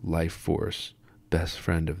life force, best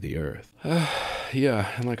friend of the earth.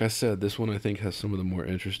 Yeah, and like I said, this one I think has some of the more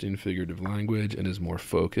interesting figurative language and is more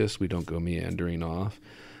focused. We don't go meandering off.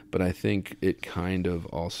 But I think it kind of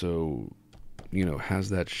also, you know, has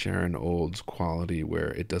that Sharon Olds quality where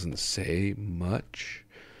it doesn't say much.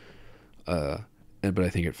 But I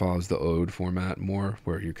think it follows the ode format more,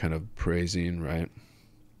 where you're kind of praising, right?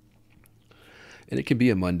 And it can be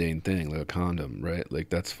a mundane thing, like a condom, right? Like,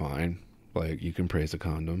 that's fine. Like, you can praise a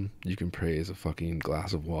condom. You can praise a fucking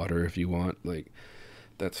glass of water if you want. Like,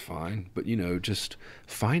 that's fine. But, you know, just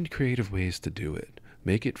find creative ways to do it.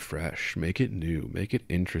 Make it fresh, make it new, make it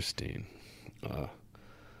interesting. And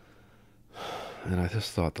I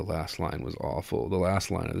just thought the last line was awful. The last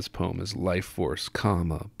line of this poem is life force,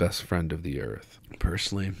 comma, best friend of the earth.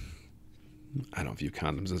 Personally, I don't view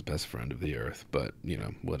condoms as best friend of the earth, but, you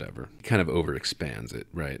know, whatever. It kind of overexpands it,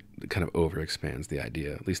 right? It kind of overexpands the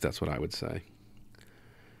idea. At least that's what I would say.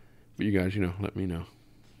 But you guys, you know, let me know.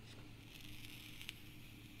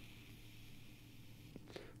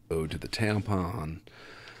 Ode to the tampon,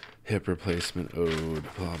 hip replacement ode,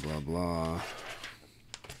 blah, blah, blah.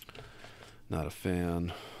 Not a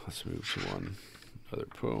fan. Let's move to one other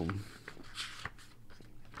poem.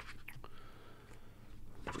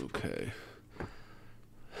 Okay.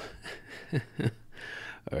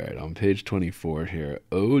 All right, on page 24 here.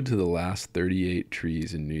 Ode to the last 38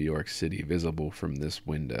 trees in New York City visible from this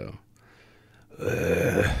window.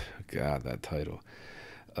 God, that title.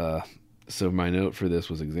 So my note for this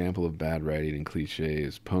was example of bad writing and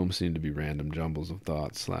cliches. Poems seem to be random jumbles of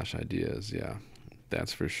thoughts / ideas. Yeah,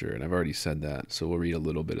 that's for sure. And I've already said that. So we'll read a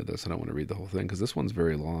little bit of this. I don't want to read the whole thing because this one's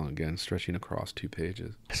very long, again, stretching across 2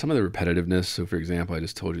 pages. Some of the repetitiveness. So for example, I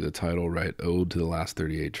just told you the title, right? Ode to the last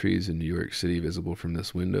 38 trees in New York City visible from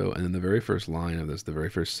this window. And then the very first line of this, the very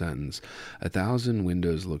first sentence, 1,000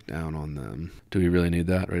 windows look down on them. Do we really need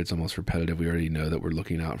that, right? It's almost repetitive. We already know that we're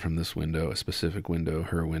looking out from this window, a specific window,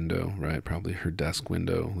 her window, right? Probably her desk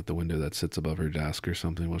window, with the window that sits above her desk or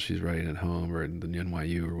something while she's writing at home or in the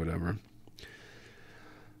NYU or whatever.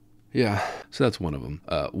 Yeah, so that's one of them.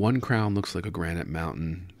 One crown looks like a granite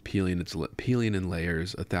mountain, peeling in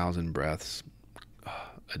layers, 1,000 breaths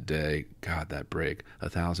a day. God, that break.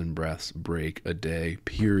 1,000 breaths break a day,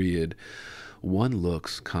 period. One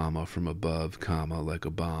looks, comma, from above, comma, like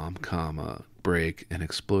a bomb, comma, break, an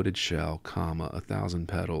exploded shell, comma, 1,000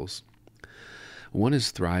 petals. One is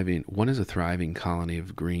a thriving colony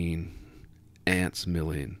of green ants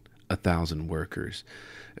milling, 1,000 workers.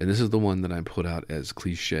 And this is the one that I put out as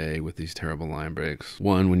cliche with these terrible line breaks.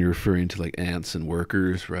 One, when you're referring to like ants and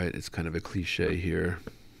workers, right? It's kind of a cliche here.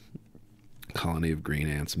 Colony of green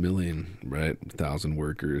ants milling, right? 1,000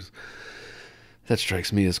 workers. That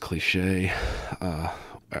strikes me as cliche. All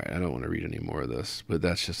right, I don't want to read any more of this, but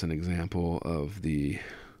that's just an example of the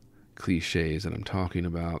cliches that I'm talking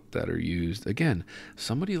about that are used. Again,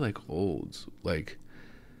 somebody like Olds, like,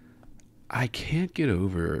 I can't get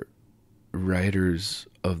over writers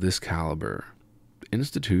of this caliber,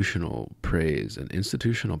 institutional praise and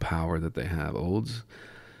institutional power that they have. Olds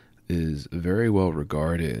is very well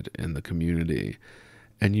regarded in the community,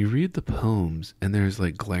 and you read the poems and there's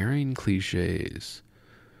like glaring cliches.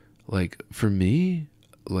 Like for me,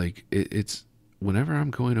 like it's whenever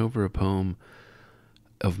I'm going over a poem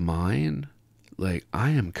of mine, like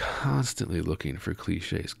I am constantly looking for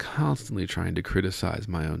cliches, constantly trying to criticize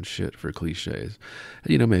my own shit for cliches.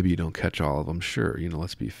 You know, maybe you don't catch all of them, sure, you know,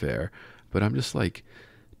 let's be fair, but I'm just like,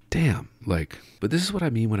 damn, like, but this is what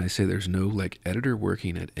I mean when I say there's no like editor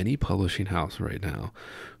working at any publishing house right now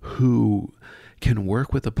who can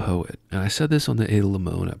work with a poet. And I said this on the Ada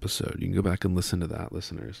Limon episode. You can go back and listen to that,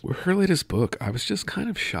 listeners. With her latest book, I was just kind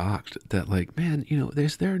of shocked that, like, man, you know,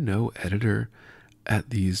 there no editor at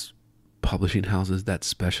these publishing houses that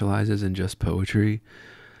specializes in just poetry,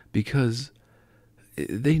 because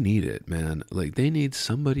they need it, man. Like, they need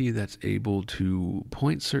somebody that's able to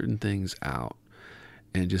point certain things out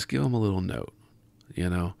and just give them a little note, you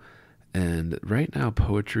know? And right now,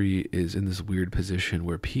 poetry is in this weird position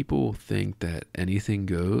where people think that anything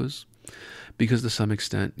goes, because to some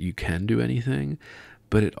extent you can do anything,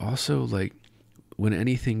 but it also, like, when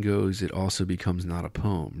anything goes, it also becomes not a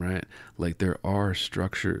poem, right? Like, there are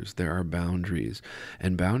structures, there are boundaries,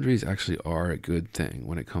 and boundaries actually are a good thing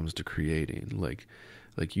when it comes to creating.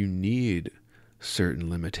 Like you need certain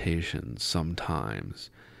limitations sometimes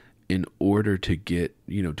in order to get,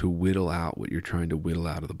 you know, to whittle out what you're trying to whittle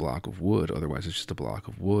out of the block of wood. Otherwise, it's just a block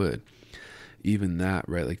of wood. Even that,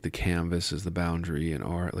 right? Like the canvas is the boundary, and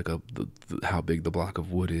art, like how big the block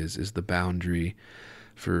of wood is the boundary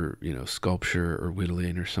for, you know, sculpture or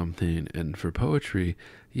whittling or something. And for poetry,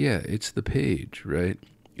 yeah, it's the page, right?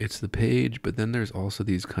 It's the page, but then there's also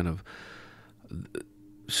these kind of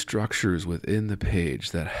structures within the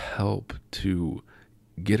page that help to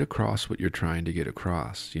get across what you're trying to get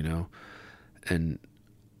across, you know? And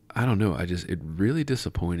I don't know, it's really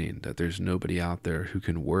disappointing that there's nobody out there who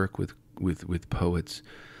can work with poets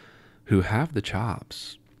who have the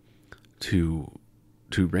chops to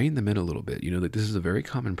rein them in a little bit. You know, like, this is a very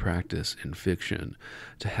common practice in fiction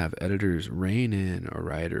to have editors rein in a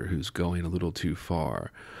writer who's going a little too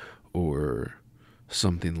far or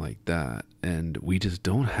something like that. And we just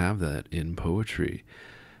don't have that in poetry.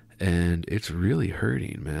 And it's really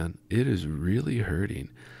hurting, man. It is really hurting.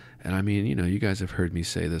 And I mean, you know, you guys have heard me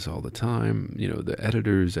say this all the time. You know, the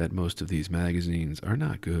editors at most of these magazines are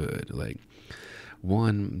not good. Like,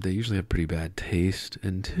 one, they usually have pretty bad taste.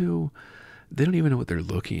 And two, they don't even know what they're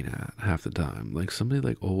looking at half the time. Like, somebody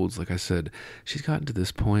like Olds, like I said, she's gotten to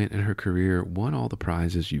this point in her career, won all the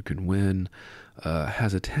prizes you can win,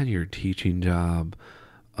 has a tenured teaching job,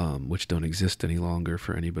 which don't exist any longer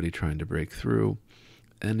for anybody trying to break through.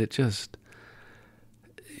 And it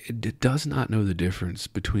does not know the difference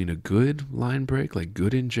between a good line break, like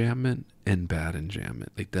good enjambment, and bad enjambment.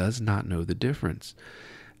 It does not know the difference,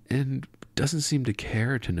 and doesn't seem to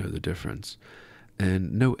care to know the difference.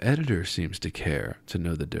 And no editor seems to care to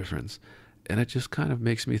know the difference. And it just kind of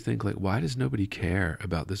makes me think, like, why does nobody care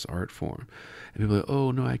about this art form? And people are like,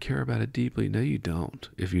 oh, no, I care about it deeply. No, you don't,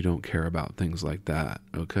 if you don't care about things like that,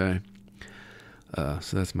 okay?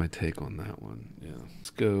 So that's my take on that one. Yeah. Let's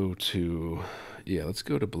go to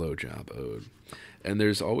Blowjob Ode. And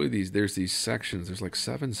there's these sections. There's like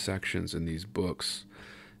 7 sections in this book,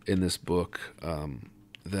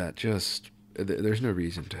 that just, there's no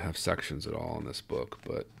reason to have sections at all in this book,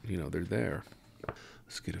 but, you know, they're there.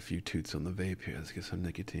 Let's get a few toots on the vape here. Let's get some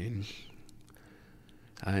nicotine.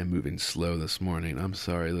 I am moving slow this morning. I'm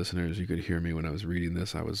sorry, listeners. You could hear me when I was reading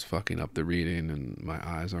this. I was fucking up the reading, and my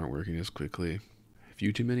eyes aren't working as quickly. A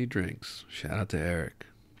few too many drinks. Shout out to Eric.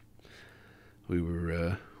 We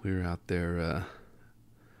were out there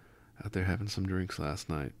having some drinks last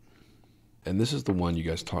night. And this is the one you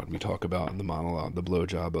guys we talk about in the monologue, the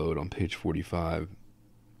Blowjob Ode, on page 45,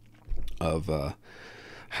 of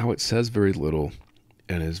how it says very little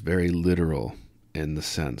and is very literal in the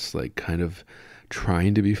sense, like kind of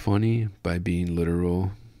trying to be funny by being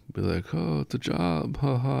literal. Be like, oh, it's a job,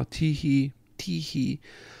 haha, tee-hee, tee-hee.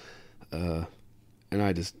 And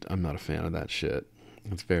I'm not a fan of that shit.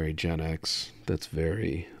 It's very Gen X. That's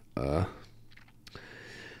very,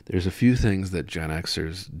 there's a few things that Gen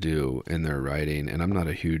Xers do in their writing, and I'm not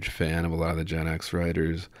a huge fan of a lot of the Gen X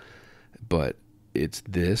writers, but it's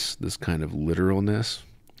this kind of literalness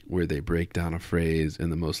where they break down a phrase in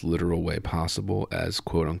the most literal way possible as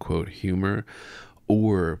quote unquote humor,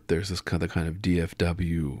 or there's this kind of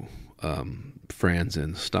DFW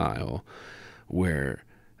Franzen style where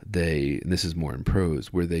and this is more in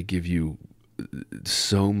prose, where they give you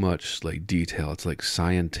so much like detail. It's like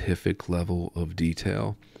scientific level of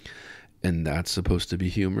detail, and that's supposed to be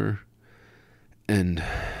humor. And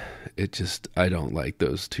I don't like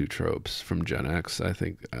those two tropes from Gen X. I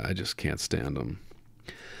think I just can't stand them.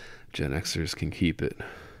 Gen Xers can keep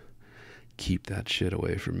that shit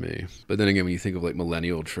away from me. But then again, when you think of like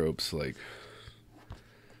millennial tropes, like,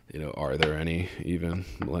 you know, are there any even?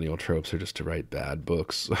 Millennial tropes are just to write bad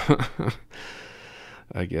books,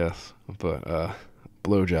 I guess. But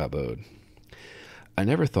blowjob ode. I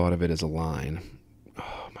never thought of it as a line.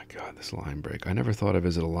 Oh my God, this line break. I never thought of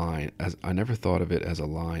it as a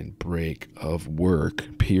line break of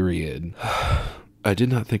work, period. I did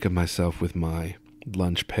not think of myself with my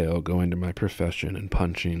lunch pail going to my profession and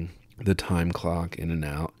punching the time clock in and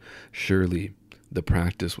out. Surely the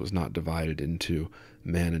practice was not divided into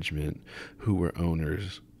management, who were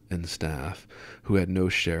owners, and staff, who had no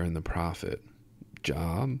share in the profit.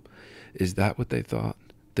 Job? Is that what they thought?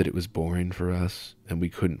 That it was boring for us, and we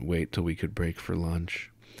couldn't wait till we could break for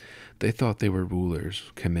lunch? They thought they were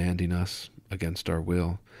rulers, commanding us against our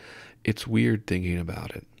will. It's weird thinking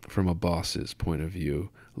about it from a boss's point of view,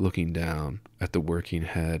 looking down at the working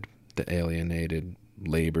head, the alienated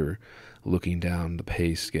labor, looking down the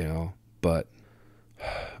pay scale, but,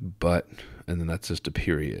 and then that's just a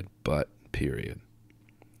period, but, period.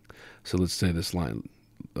 So let's say this line,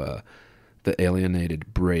 the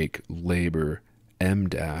alienated break, labor, M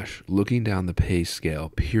dash, looking down the pay scale,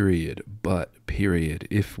 period, but, period.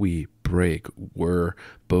 If we break were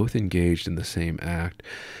both engaged in the same act,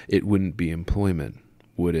 it wouldn't be employment,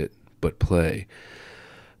 would it, but play.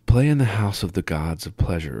 Play in the house of the gods of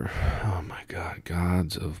pleasure. Oh my God,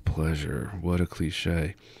 gods of pleasure. What a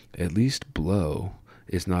cliche. At least blow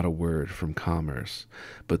is not a word from commerce,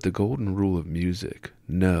 but the golden rule of music.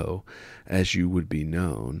 Know as you would be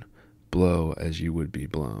known, blow as you would be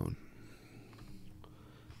blown.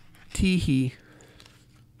 Tee-hee.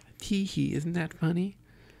 Tee-hee, isn't that funny?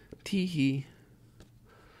 Tee-hee.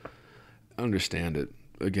 Understand it.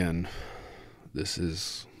 Again, this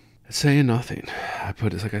is saying nothing. I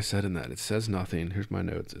put it like I said in that. It says nothing. Here's my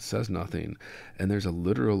notes. It says nothing. And there's a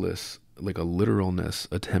literalness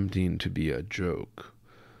attempting to be a joke.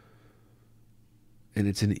 And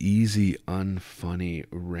it's an easy, unfunny,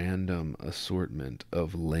 random assortment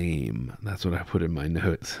of lame. That's what I put in my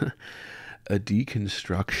notes. A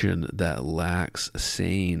deconstruction that lacks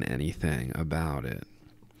saying anything about it.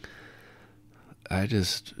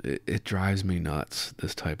 It drives me nuts,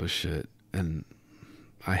 this type of shit. And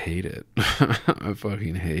I hate it. I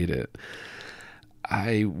fucking hate it.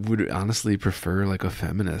 I would honestly prefer like a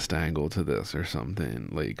feminist angle to this or something,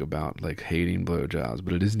 like about like hating blowjobs,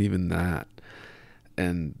 but it isn't even that.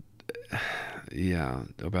 And yeah,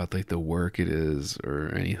 about like the work it is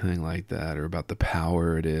or anything like that, or about the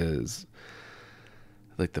power it is,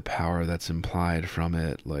 like the power that's implied from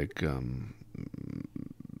it. Like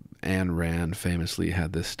Ayn Rand famously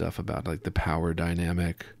had this stuff about like the power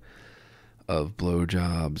dynamic of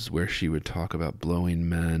blowjobs, where she would talk about blowing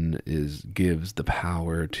men gives the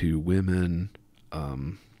power to women.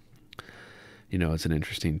 You know, it's an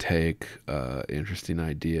interesting take, interesting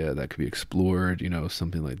idea that could be explored, you know,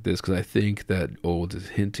 something like this. Because I think that Olds is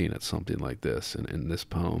hinting at something like this in this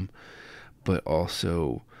poem. But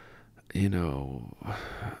also, you know,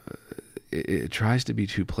 it tries to be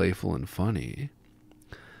too playful and funny.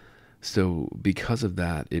 So because of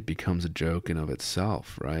that, it becomes a joke in of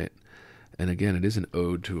itself, right? And again, it is an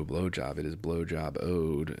ode to a blowjob. It is blowjob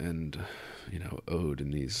ode. And, you know, ode in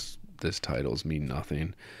this titles mean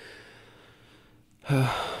nothing.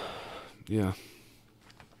 Yeah.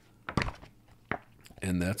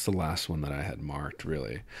 And that's the last one that I had marked,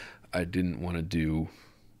 really. I didn't want to do...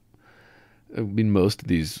 I mean, most of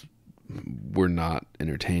these were not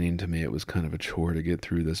entertaining to me. It was kind of a chore to get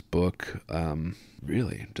through this book.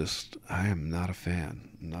 Really, I am not a fan.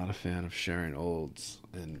 Not a fan of Sharon Olds.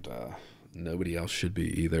 And nobody else should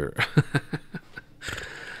be either.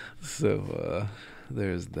 So,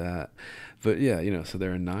 there's that. But yeah, so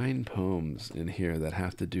there are 9 poems in here that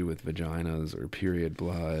have to do with vaginas or period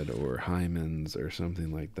blood or hymens or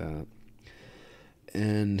something like that.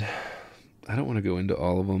 And I don't want to go into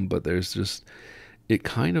all of them, but there's just, it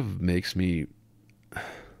kind of makes me,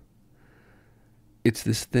 it's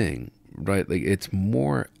this thing, right? Like, it's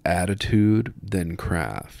more attitude than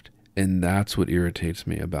craft. And that's what irritates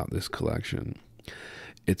me about this collection.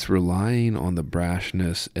 It's relying on the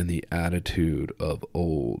brashness and the attitude of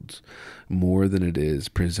Olds more than it is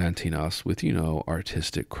presenting us with,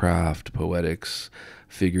 artistic craft, poetics,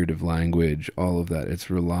 figurative language, all of that.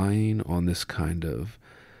 It's relying on this kind of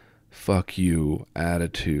fuck you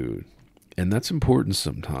attitude. And that's important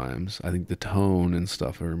sometimes. I think the tone and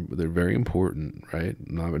stuff they're very important, right?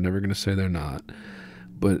 I'm never going to say they're not.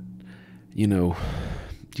 But, you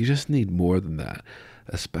just need more than that.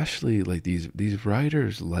 Especially like these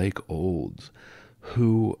writers like Olds,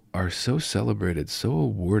 who are so celebrated, so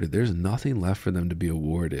awarded. There's nothing left for them to be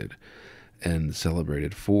awarded and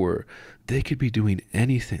celebrated for. They could be doing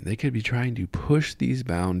anything. They could be trying to push these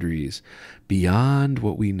boundaries beyond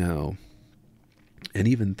what we know and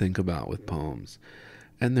even think about with poems.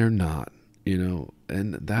 And they're not,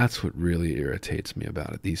 and that's what really irritates me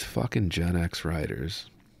about it. These fucking Gen X writers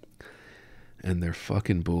and their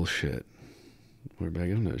fucking bullshit. I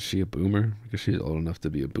don't know, is she a boomer? Because she's old enough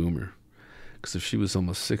to be a boomer. Because if she was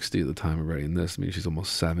almost 60 at the time of writing this, I mean, she's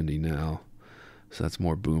almost 70 now. So that's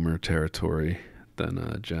more boomer territory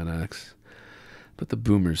than Gen X. But the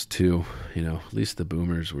boomers too, at least the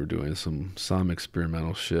boomers were doing some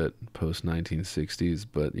experimental shit post 1960s,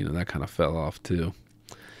 but that kind of fell off too.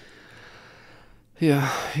 Yeah,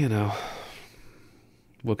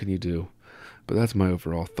 what can you do? But that's my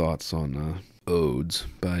overall thoughts on Odes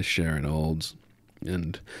by Sharon Olds.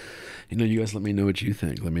 And, you guys let me know what you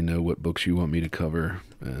think. Let me know what books you want me to cover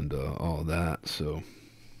and all that. So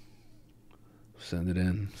send it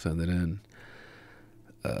in.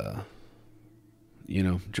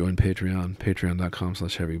 Join Patreon,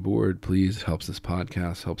 patreon.com/heavyboard. Please, helps this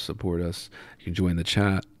podcast, helps support us. You can join the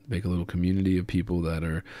chat, make a little community of people that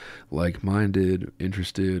are like-minded,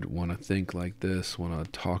 interested, want to think like this, want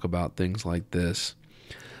to talk about things like this.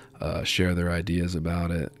 Share their ideas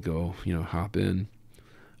about it. Go, hop in.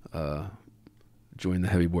 Join the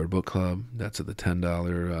Heavy Board Book Club. That's at the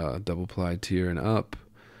 $10 double ply tier and up.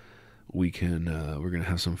 We're gonna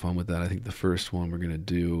have some fun with that. I think the first one we're gonna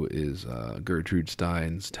do is Gertrude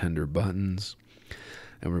Stein's Tender Buttons,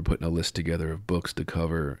 and we're putting a list together of books to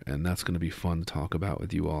cover, and that's gonna be fun to talk about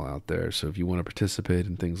with you all out there. So if you want to participate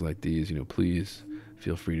in things like these, please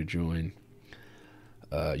feel free to join.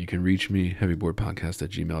 You can reach me,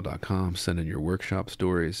 heavyboardpodcast@gmail.com. Send in your workshop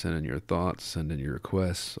stories, send in your thoughts, send in your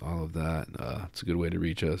requests, all of that. It's a good way to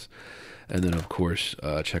reach us. And then, of course,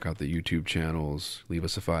 check out the YouTube channels. Leave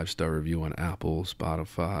us a 5-star review on Apple,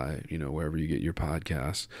 Spotify, wherever you get your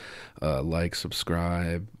podcasts. Like,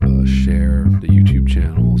 subscribe, share the YouTube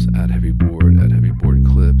channels at Heavyboard, at Heavyboard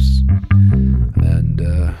Clips. And,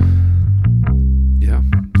 yeah,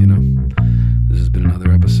 this has been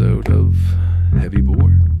another episode of Heavy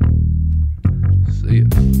Board. See ya.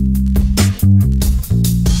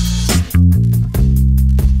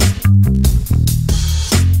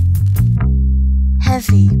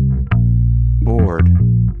 Heavy. Bored.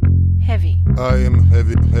 Heavy. I am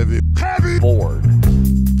heavy Bored.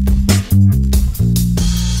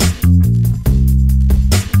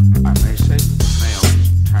 I may say that the male is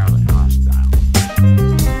entirely hostile.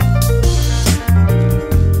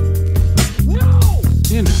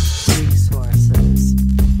 Resources.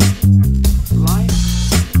 Life,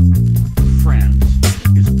 friends,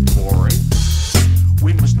 is boring.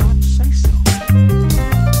 We must not say so.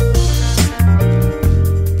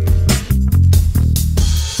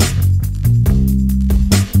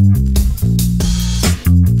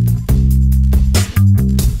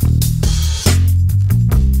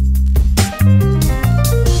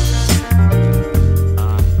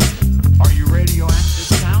 Are you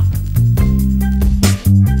radioactive now?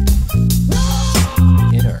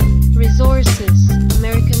 Inner. Resources,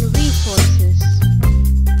 American resources.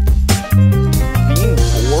 Being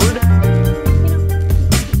bored?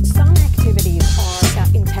 Some activities are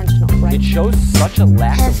intentional, right? It shows such a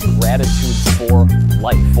lack Heavy. of gratitude for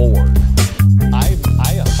life. Bored. I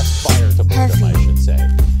aspire to boredom, Heavy. I should say.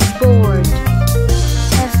 Bored.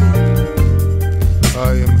 Heavy. I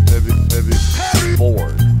am heavy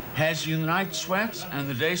Bored. Has you the night sweats and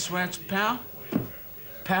the day sweats, pal?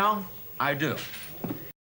 Pal, I do.